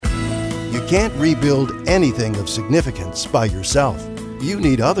can't rebuild anything of significance by yourself. You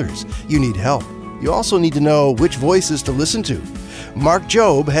need others. You need help. You also need to know which voices to listen to. Mark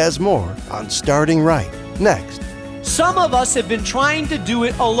Jobe has more on starting right next. Some of us have been trying to do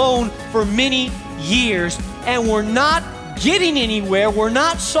it alone for many years, and we're not getting anywhere. We're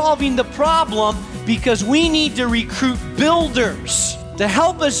not solving the problem because we need to recruit builders to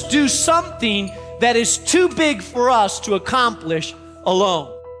help us do something that is too big for us to accomplish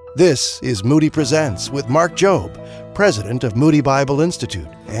alone. This is Moody Presents with Mark Jobe, president of Moody Bible Institute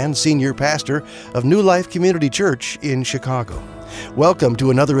and senior pastor of New Life Community Church in Chicago. Welcome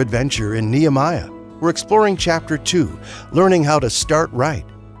to another adventure in Nehemiah. We're exploring chapter 2, learning how to start right.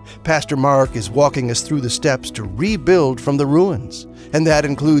 Pastor Mark is walking us through the steps to rebuild from the ruins, and that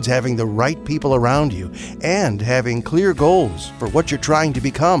includes having the right people around you and having clear goals for what you're trying to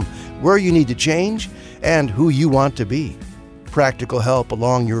become, where you need to change, and who you want to be. Practical help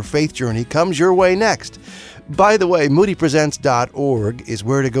along your faith journey comes your way next. By the way, moodypresents.org is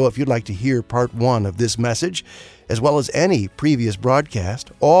where to go if you'd like to hear part 1 of this message, as well as any previous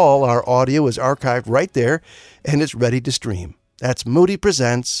broadcast. All our audio is archived right there, and it's ready to stream. That's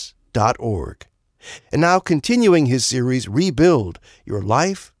moodypresents.org. And now, continuing his series, Rebuild Your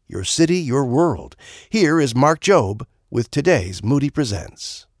Life, Your City, Your World, here is Mark Jobe with today's Moody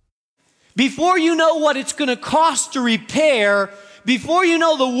Presents. Before you know what it's going to cost to repair, before you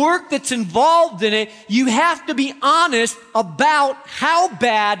know the work that's involved in it, you have to be honest about how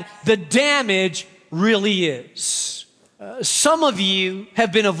bad the damage really is. Some of you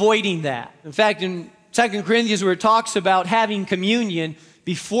have been avoiding that. In fact, in 2 Corinthians, where it talks about having communion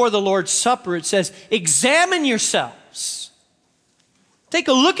before the Lord's Supper, it says, examine yourselves. Take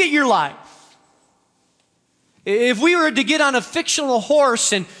a look at your life. If we were to get on a fictional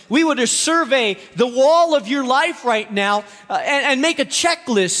horse and we were to survey the wall of your life right now and make a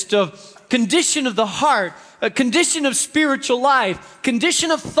checklist of condition of the heart, a condition of spiritual life,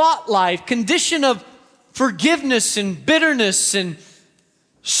 condition of thought life, condition of forgiveness and bitterness and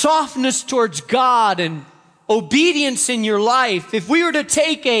softness towards God and obedience in your life, if we were to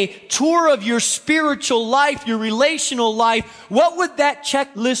take a tour of your spiritual life, your relational life, what would that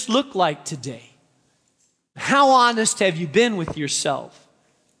checklist look like today? How honest have you been with yourself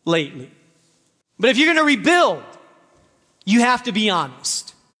lately? But if you're going to rebuild, you have to be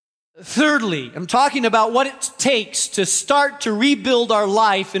honest. Thirdly, I'm talking about what it takes to start to rebuild our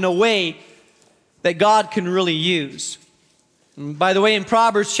life in a way that God can really use. And by the way, in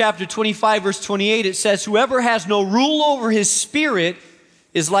Proverbs chapter 25, verse 28, it says, whoever has no rule over his spirit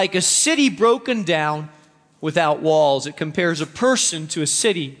is like a city broken down without walls. It compares a person to a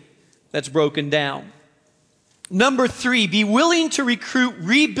city that's broken down. Number 3, be willing to recruit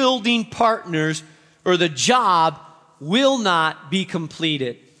rebuilding partners or the job will not be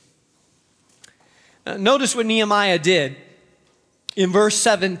completed. Notice what Nehemiah did in verse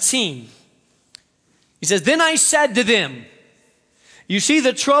 17. He says, then I said to them, you see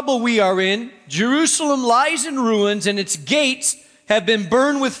the trouble we are in. Jerusalem lies in ruins and its gates have been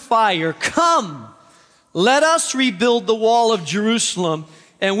burned with fire. Come, let us rebuild the wall of Jerusalem,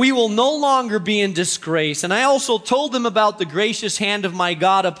 and we will no longer be in disgrace. And I also told them about the gracious hand of my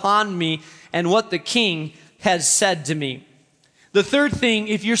God upon me and what the king has said to me. The third thing,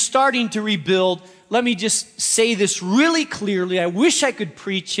 if you're starting to rebuild, let me just say this really clearly. I wish I could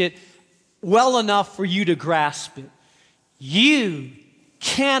preach it well enough for you to grasp it. You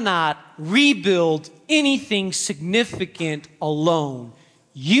cannot rebuild anything significant alone.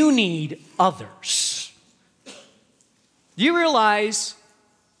 You need others. Do you realize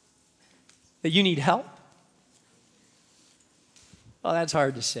that you need help? Well, that's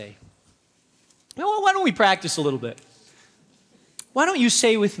hard to say. Well, why don't we practice a little bit? Why don't you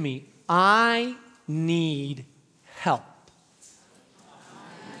say with me, I need help.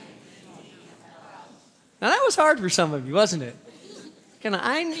 Now that was hard for some of you, wasn't it? Let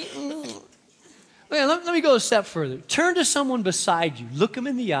me go a step further. Turn to someone beside you, look them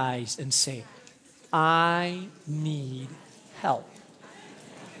in the eyes and say, I need help.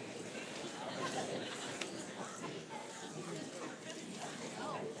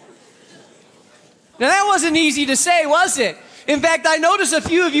 Now that wasn't easy to say, was it? In fact, I noticed a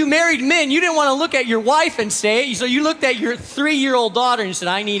few of you married men, you didn't want to look at your wife and say it, so you looked at your 3-year-old daughter and you said,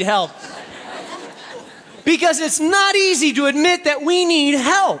 I need help. Because it's not easy to admit that we need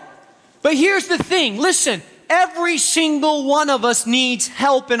help. But here's the thing, listen, every single one of us needs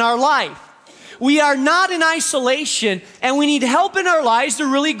help in our life. We are not in isolation, and we need help in our lives to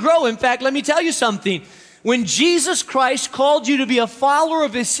really grow. In fact, let me tell you something. When Jesus Christ called you to be a follower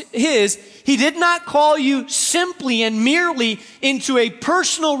of His, He did not call you simply and merely into a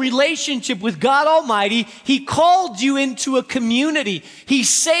personal relationship with God Almighty. He called you into a community. He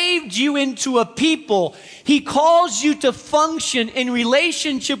saved you into a people. He calls you to function in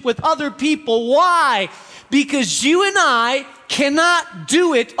relationship with other people. Why? Because you and I cannot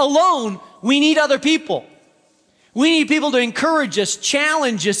do it alone. We need other people. We need people to encourage us,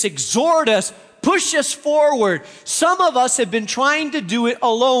 challenge us, exhort us, push us forward. Some of us have been trying to do it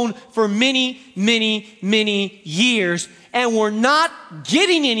alone for many, many, many years, and we're not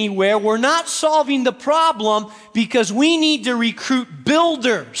getting anywhere. We're not solving the problem because we need to recruit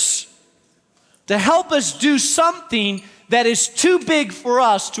builders to help us do something that is too big for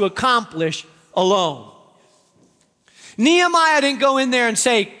us to accomplish alone. Nehemiah didn't go in there and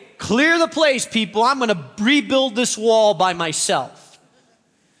say, "Clear the place, people. I'm going to rebuild this wall by myself."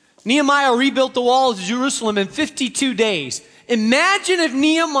 Nehemiah rebuilt the wall of Jerusalem in 52 days. Imagine if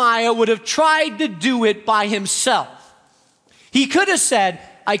Nehemiah would have tried to do it by himself. He could have said,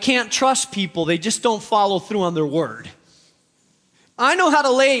 "I can't trust people. They just don't follow through on their word. I know how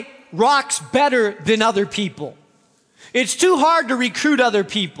to lay rocks better than other people. It's too hard to recruit other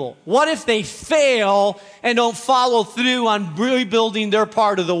people. What if they fail and don't follow through on rebuilding their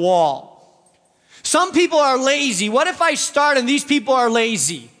part of the wall? Some people are lazy. What if I start and these people are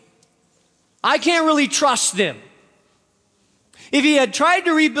lazy? I can't really trust them." If he had tried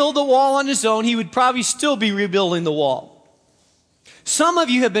to rebuild the wall on his own, he would probably still be rebuilding the wall. Some of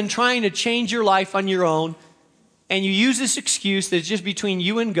you have been trying to change your life on your own, and you use this excuse that it's just between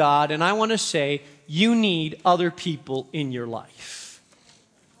you and God, and I want to say, you need other people in your life.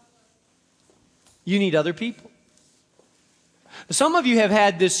 You need other people. Some of you have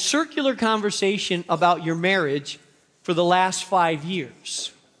had this circular conversation about your marriage for the last 5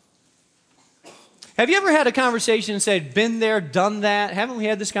 years. Have you ever had a conversation and said, "Been there, done that"? Haven't we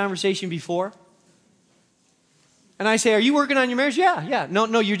had this conversation before? And I say, "Are you working on your marriage?" Yeah.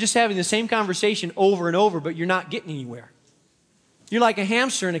 No, you're just having the same conversation over and over, but you're not getting anywhere. You're like a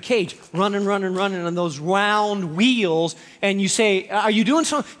hamster in a cage, running on those round wheels, and you say, "Are you doing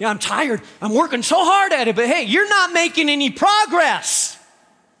something?" "Yeah, I'm tired. I'm working so hard at it." But hey, you're not making any progress.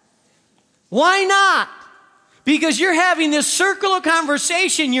 Why not? Because you're having this circular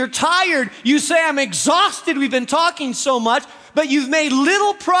conversation, you're tired, you say, "I'm exhausted, we've been talking so much," but you've made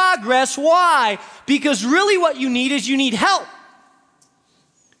little progress. Why? Because really what you need is you need help.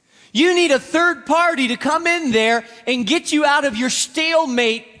 You need a third party to come in there and get you out of your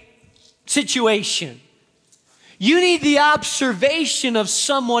stalemate situation. You need the observation of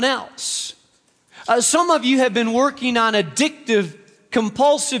someone else. Some of you have been working on addictive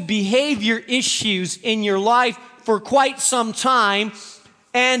compulsive behavior issues in your life for quite some time,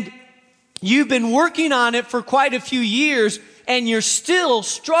 and you've been working on it for quite a few years, and you're still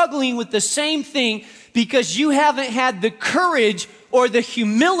struggling with the same thing because you haven't had the courage or the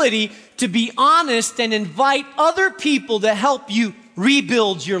humility to be honest and invite other people to help you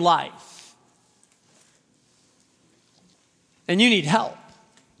rebuild your life. And you need help.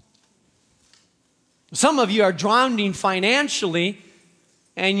 Some of you are drowning financially,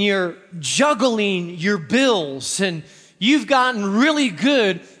 and you're juggling your bills, and you've gotten really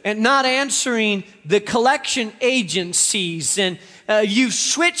good at not answering the collection agencies, and you've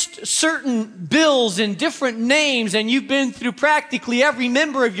switched certain bills in different names, and you've been through practically every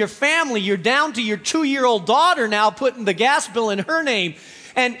member of your family. You're down to your 2-year-old daughter now, putting the gas bill in her name,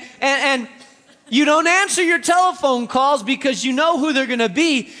 and you don't answer your telephone calls because you know who they're going to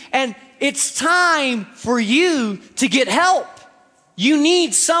be, and it's time for you to get help. You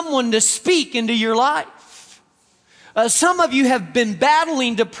need someone to speak into your life. Some of you have been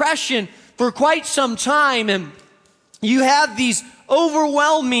battling depression for quite some time, and you have these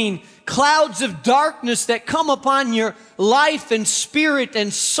overwhelming clouds of darkness that come upon your life and spirit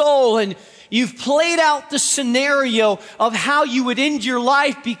and soul, and you've played out the scenario of how you would end your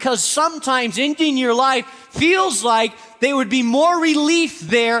life, because sometimes ending your life feels like there would be more relief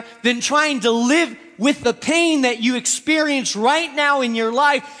there than trying to live with the pain that you experience right now in your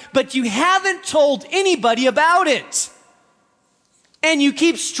life, but you haven't told anybody about it. And you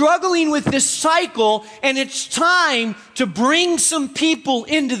keep struggling with this cycle, and it's time to bring some people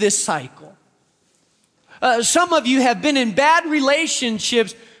into this cycle. Some of you have been in bad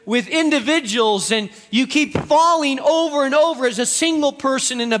relationships with individuals, and you keep falling over and over as a single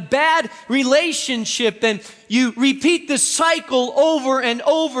person in a bad relationship, and you repeat this cycle over and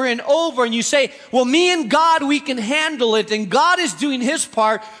over and over, and you say, "Well, me and God, we can handle it, and God is doing His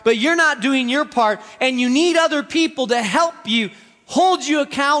part, but you're not doing your part," and you need other people to help you hold you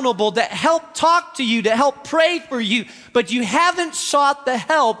accountable, that help talk to you, to help pray for you, but you haven't sought the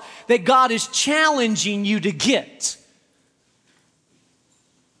help that God is challenging you to get.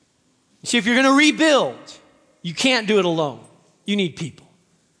 See, if you're going to rebuild, you can't do it alone. You need people.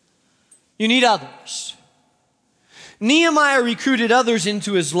 You need others. Nehemiah recruited others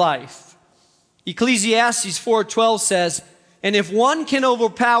into his life. Ecclesiastes 4:12 says, "And if one can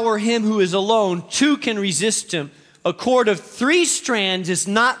overpower him who is alone, two can resist him. A cord of 3 strands is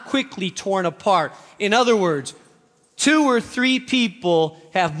not quickly torn apart." In other words, 2 or 3 people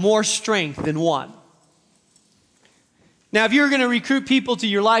have more strength than one. Now, if you're going to recruit people to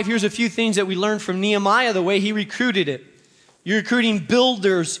your life, here's a few things that we learned from Nehemiah, the way he recruited it. You're recruiting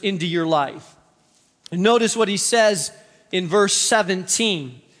builders into your life. And notice what he says in verse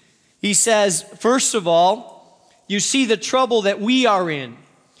 17. He says, first of all, you see the trouble that we are in.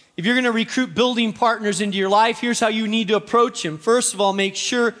 If you're going to recruit building partners into your life, here's how you need to approach them. First of all, make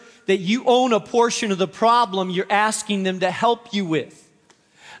sure that you own a portion of the problem you're asking them to help you with.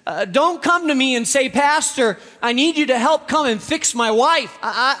 Don't come to me and say, "Pastor, I need you to help come and fix my wife.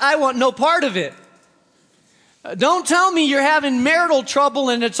 I want no part of it." Don't tell me you're having marital trouble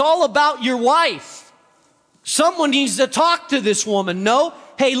and it's all about your wife. Someone needs to talk to this woman. No,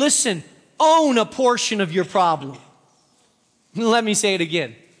 hey, listen, own a portion of your problem. Let me say it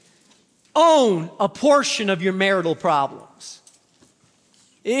again. Own a portion of your marital problems.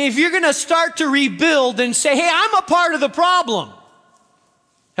 If you're going to start to rebuild and say, "Hey, I'm a part of the problem."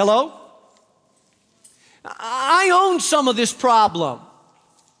 Hello? I own some of this problem.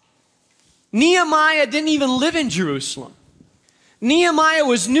 Nehemiah didn't even live in Jerusalem. Nehemiah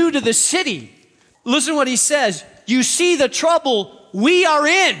was new to the city. Listen what he says. You see the trouble we are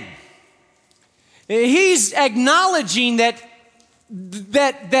in. He's acknowledging that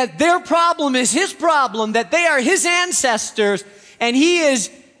their problem is his problem, that they are his ancestors, and he is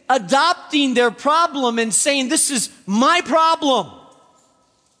adopting their problem and saying, "This is my problem."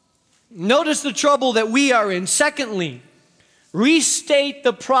 Notice the trouble that we are in. Secondly, restate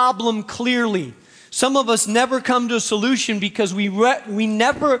the problem clearly. Some of us never come to a solution because we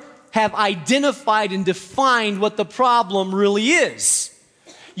never have identified and defined what the problem really is.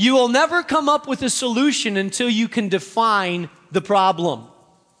 You will never come up with a solution until you can define the problem.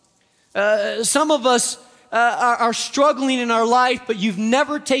 Some of us are struggling in our life, but you've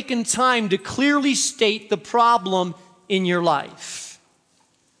never taken time to clearly state the problem in your life.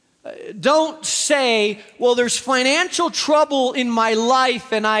 Don't say, "Well, there's financial trouble in my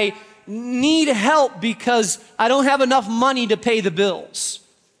life and I need help because I don't have enough money to pay the bills."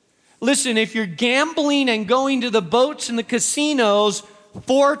 Listen, if you're gambling and going to the boats and the casinos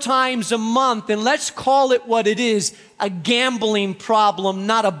 4 times a month, then let's call it what it is, a gambling problem,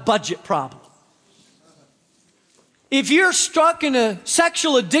 not a budget problem. If you're stuck in a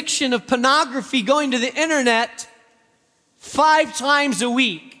sexual addiction of pornography, going to the internet 5 times a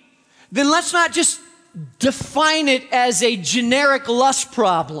week, then let's not just define it as a generic lust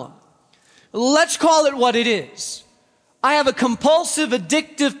problem. Let's call it what it is. I have a compulsive,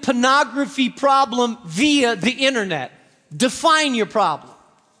 addictive pornography problem via the internet. Define your problem.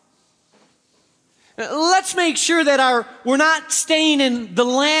 Let's make sure that we're not staying in the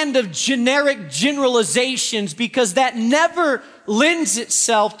land of generic generalizations, because that never lends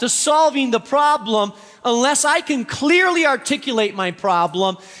itself to solving the problem unless I can clearly articulate my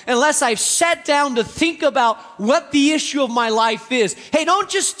problem, unless I've sat down to think about what the issue of my life is. Hey, don't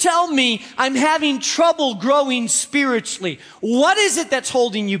just tell me I'm having trouble growing spiritually. What is it that's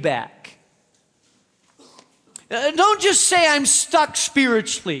holding you back? Don't just say I'm stuck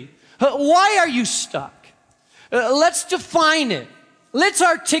spiritually. Why are you stuck? Let's define it. Let's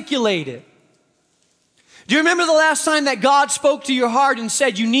articulate it. Do you remember the last time that God spoke to your heart and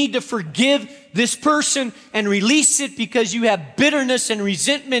said you need to forgive this person and release it because you have bitterness and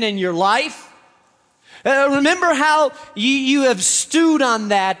resentment in your life? Remember how you have stewed on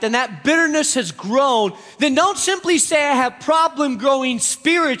that and that bitterness has grown? Then don't simply say I have problem growing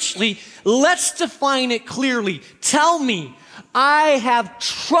spiritually. Let's define it clearly. Tell me, I have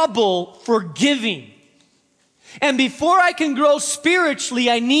trouble forgiving. And before I can grow spiritually,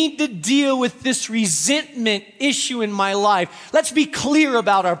 I need to deal with this resentment issue in my life. Let's be clear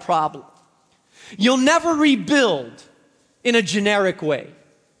about our problem. You'll never rebuild in a generic way.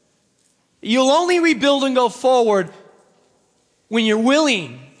 You'll only rebuild and go forward when you're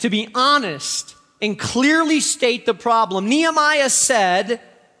willing to be honest and clearly state the problem. Nehemiah said,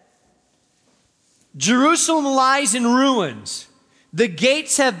 Jerusalem lies in ruins. The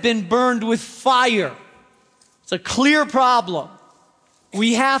gates have been burned with fire. It's a clear problem.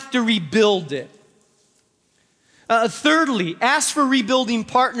 We have to rebuild it. Thirdly, ask for rebuilding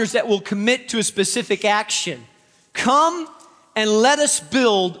partners that will commit to a specific action. Come and let us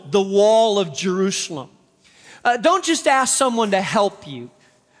build the wall of Jerusalem. Don't just ask someone to help you.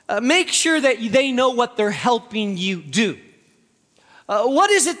 Make sure that they know what they're helping you do. What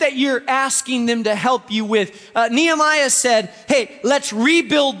is it that you're asking them to help you with? Nehemiah said, hey, let's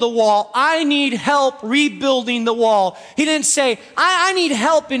rebuild the wall. I need help rebuilding the wall. He didn't say, I need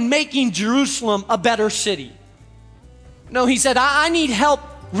help in making Jerusalem a better city. No, he said, I need help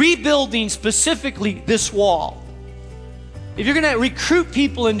rebuilding specifically this wall. If you're going to recruit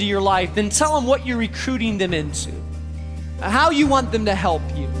people into your life, then tell them what you're recruiting them into, how you want them to help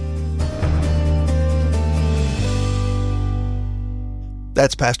you.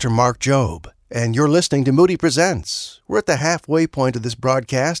 That's Pastor Mark Jobe, and you're listening to Moody Presents. We're at the halfway point of this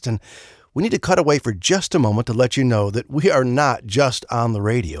broadcast, and we need to cut away for just a moment to let you know that we are not just on the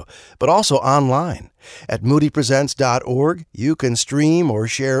radio, but also online. At moodypresents.org, you can stream or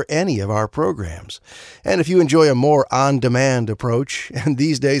share any of our programs. And if you enjoy a more on-demand approach, and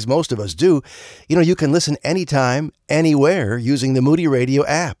these days most of us do, you can listen anytime, anywhere using the Moody Radio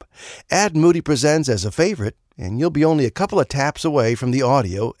app. Add Moody Presents as a favorite, and you'll be only a couple of taps away from the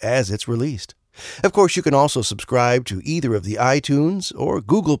audio as it's released. Of course, you can also subscribe to either of the iTunes or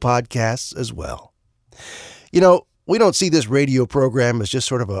Google podcasts as well. We don't see this radio program as just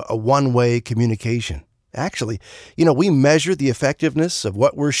sort of a one-way communication. Actually, we measure the effectiveness of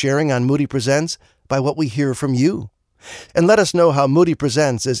what we're sharing on Moody Presents by what we hear from you. And let us know how Moody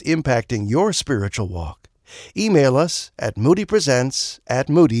Presents is impacting your spiritual walk. Email us at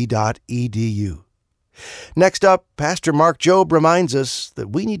moodypresents@moody.edu. Next up, Pastor Mark Jobe reminds us that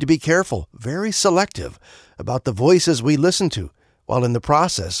we need to be careful, very selective, about the voices we listen to while in the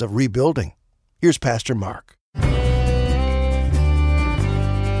process of rebuilding. Here's Pastor Mark.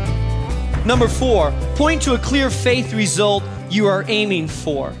 Number 4, point to a clear faith result you are aiming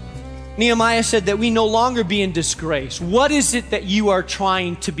for. Nehemiah said that we no longer be in disgrace. What is it that you are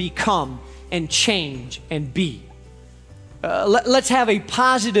trying to become and change and be? Let's have a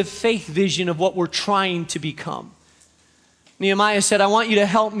positive faith vision of what we're trying to become. Nehemiah said, I want you to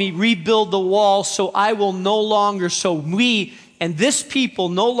help me rebuild the wall so we and this people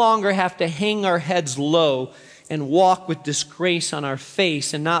no longer have to hang our heads low and walk with disgrace on our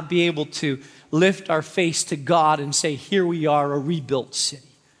face and not be able to lift our face to God and say, here we are, a rebuilt city.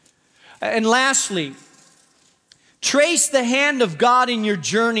 And lastly, trace the hand of God in your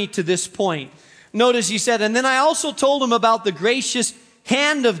journey to this point. Notice he said, and then I also told him about the gracious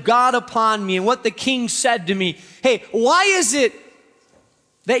hand of God upon me and what the king said to me. Hey, why is it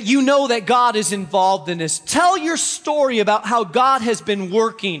that you know that God is involved in this? Tell your story about how God has been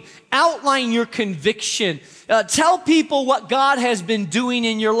working. Outline your conviction. Tell people what God has been doing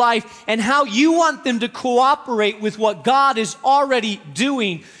in your life and how you want them to cooperate with what God is already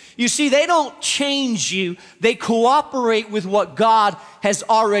doing. You see, they don't change you. They cooperate with what God has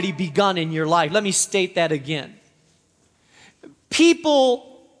already begun in your life. Let me state that again.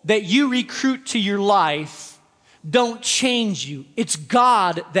 People that you recruit to your life don't change you. It's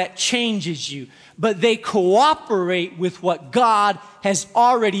God that changes you. But they cooperate with what God has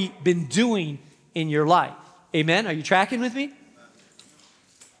already been doing in your life. Amen? Are you tracking with me?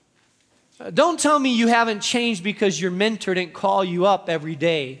 Don't tell me you haven't changed because your mentor didn't call you up every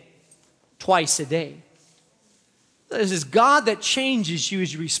day, twice a day. This is God that changes you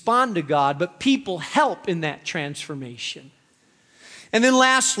as you respond to God, but people help in that transformation. And then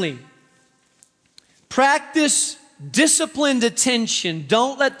lastly, practice disciplined attention.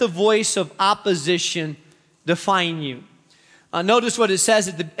 Don't let the voice of opposition define you. Notice what it says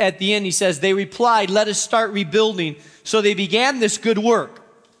at the end. He says, they replied, let us start rebuilding. So they began this good work.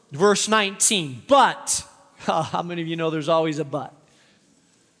 Verse 19, but, how many of you know there's always a but?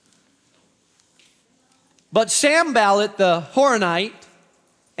 But Sanballat the Horonite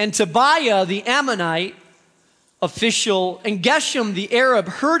and Tobiah the Ammonite official and Geshem the Arab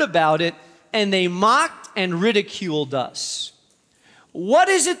heard about it, and they mocked and ridiculed us. What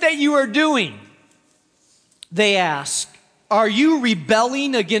is it that you are doing? They asked. Are you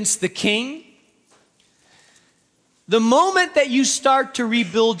rebelling against the king? The moment that you start to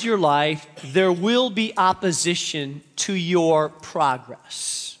rebuild your life, there will be opposition to your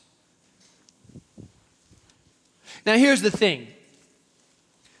progress. Now here's the thing.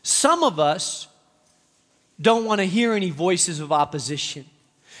 Some of us don't want to hear any voices of opposition.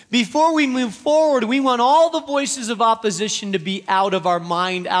 Before we move forward, we want all the voices of opposition to be out of our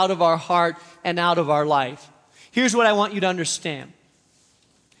mind, out of our heart, and out of our life. Here's what I want you to understand.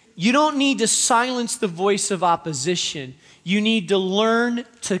 You don't need to silence the voice of opposition. You need to learn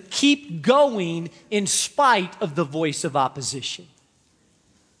to keep going in spite of the voice of opposition.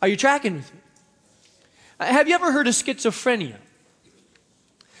 Are you tracking with me? Have you ever heard of schizophrenia?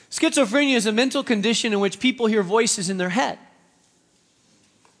 Schizophrenia is a mental condition in which people hear voices in their head.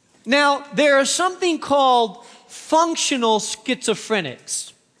 Now, there is something called functional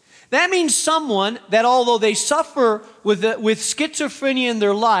schizophrenics. That means someone that although they suffer with schizophrenia in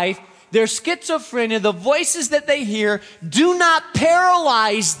their life, their schizophrenia, the voices that they hear, do not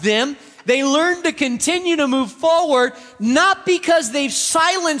paralyze them. They learn to continue to move forward, not because they've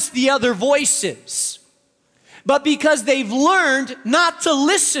silenced the other voices, but because they've learned not to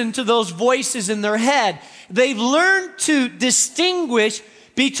listen to those voices in their head. They've learned to distinguish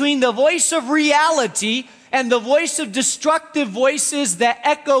between the voice of reality and the voice of destructive voices that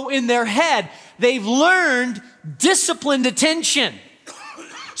echo in their head. They've learned disciplined attention.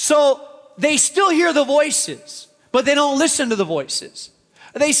 So they still hear the voices, but they don't listen to the voices.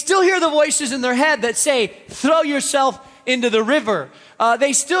 They still hear the voices in their head that say, throw yourself into the river.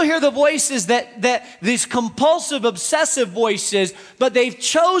 They still hear the voices that these compulsive, obsessive voices, but they've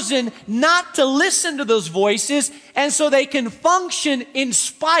chosen not to listen to those voices, and so they can function in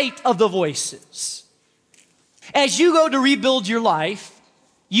spite of the voices. As you go to rebuild your life,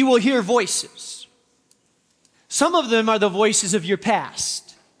 you will hear voices. Some of them are the voices of your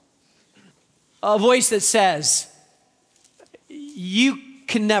past. A voice that says, you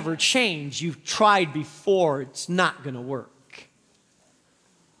can never change. You've tried before. It's not going to work.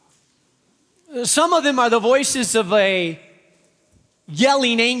 Some of them are the voices of a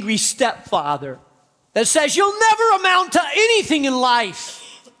yelling, angry stepfather that says, you'll never amount to anything in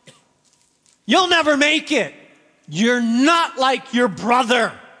life. You'll never make it. You're not like your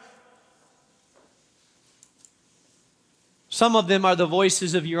brother. Some of them are the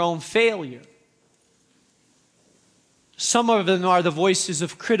voices of your own failure. Some of them are the voices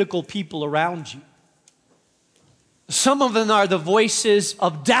of critical people around you. Some of them are the voices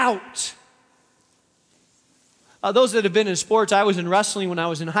of doubt. Those that have been in sports, I was in wrestling when I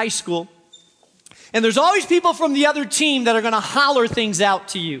was in high school. And there's always people from the other team that are going to holler things out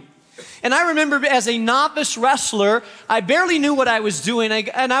to you. And I remember as a novice wrestler, I barely knew what I was doing.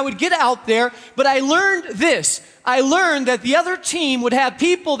 And I would get out there, but I learned this. I learned that the other team would have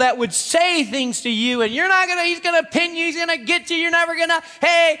people that would say things to you, and he's going to pin you, he's going to get you, you're never going to,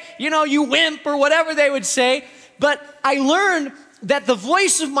 hey, you wimp, or whatever they would say. But I learned that the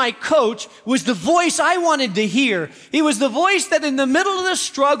voice of my coach was the voice I wanted to hear. He was the voice that in the middle of the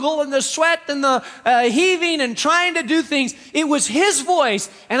struggle and the sweat and the heaving and trying to do things, it was his voice.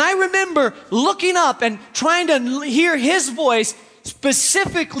 And I remember looking up and trying to hear his voice,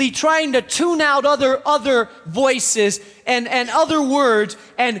 specifically trying to tune out other voices and other words,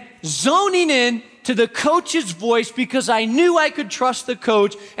 and zoning in to the coach's voice, because I knew I could trust the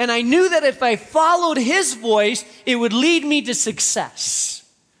coach, and I knew that if I followed his voice, it would lead me to success.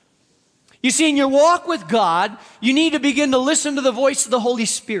 You see, in your walk with God, you need to begin to listen to the voice of the Holy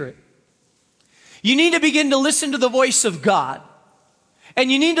Spirit. You need to begin to listen to the voice of God.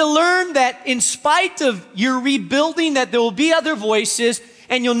 And you need to learn that in spite of your rebuilding, that there will be other voices,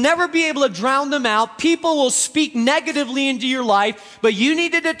 and you'll never be able to drown them out. People will speak negatively into your life, but you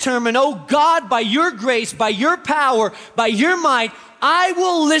need to determine, oh God, by your grace, by your power, by your might, I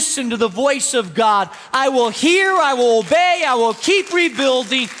will listen to the voice of God. I will hear, I will obey, I will keep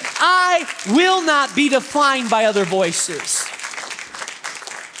rebuilding. I will not be defined by other voices.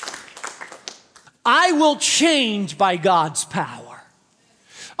 I will change by God's power.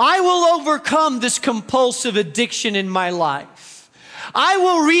 I will overcome this compulsive addiction in my life. I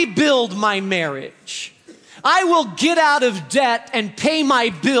will rebuild my marriage. I will get out of debt and pay my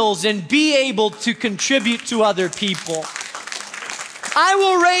bills and be able to contribute to other people. I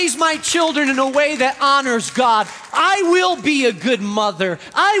will raise my children in a way that honors God. I will be a good mother.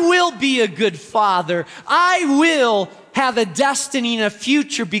 I will be a good father. I will have a destiny and a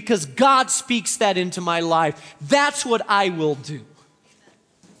future because God speaks that into my life. That's what I will do.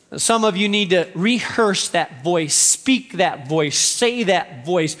 Some of you need to rehearse that voice, speak that voice, say that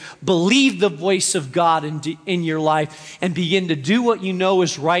voice, believe the voice of God in your life, and begin to do what you know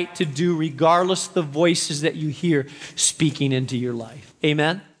is right to do, regardless of the voices that you hear speaking into your life.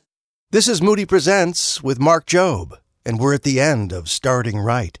 Amen? This is Moody Presents with Mark Jobe, and we're at the end of Starting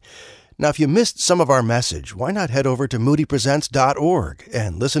Right. Now, if you missed some of our message, why not head over to moodypresents.org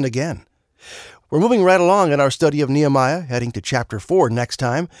and listen again? We're moving right along in our study of Nehemiah, heading to chapter 4 next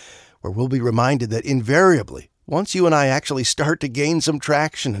time, where we'll be reminded that invariably, once you and I actually start to gain some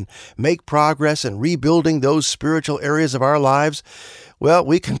traction and make progress in rebuilding those spiritual areas of our lives, well,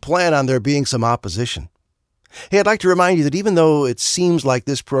 we can plan on there being some opposition. Hey, I'd like to remind you that even though it seems like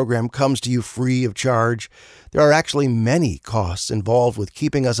this program comes to you free of charge, there are actually many costs involved with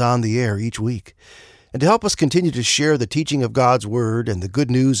keeping us on the air each week. And to help us continue to share the teaching of God's Word and the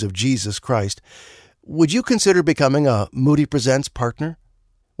good news of Jesus Christ, would you consider becoming a Moody Presents partner?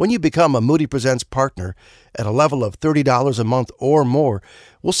 When you become a Moody Presents partner at a level of $30 a month or more,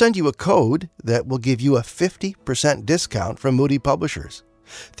 we'll send you a code that will give you a 50% discount from Moody Publishers.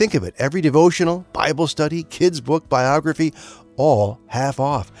 Think of it, every devotional, Bible study, kids' book, biography, all half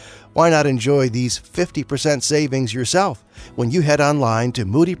off. Why not enjoy these 50% savings yourself when you head online to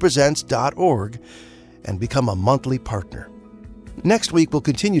moodypresents.org and become a monthly partner? Next week, we'll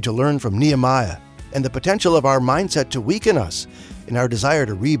continue to learn from Nehemiah and the potential of our mindset to weaken us in our desire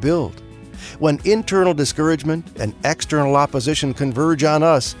to rebuild. When internal discouragement and external opposition converge on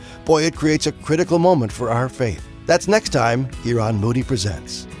us, boy, it creates a critical moment for our faith. That's next time here on Moody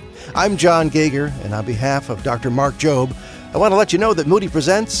Presents. I'm John Gager, and on behalf of Dr. Mark Jobe, I want to let you know that Moody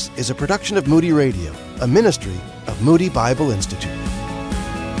Presents is a production of Moody Radio, a ministry of Moody Bible Institute.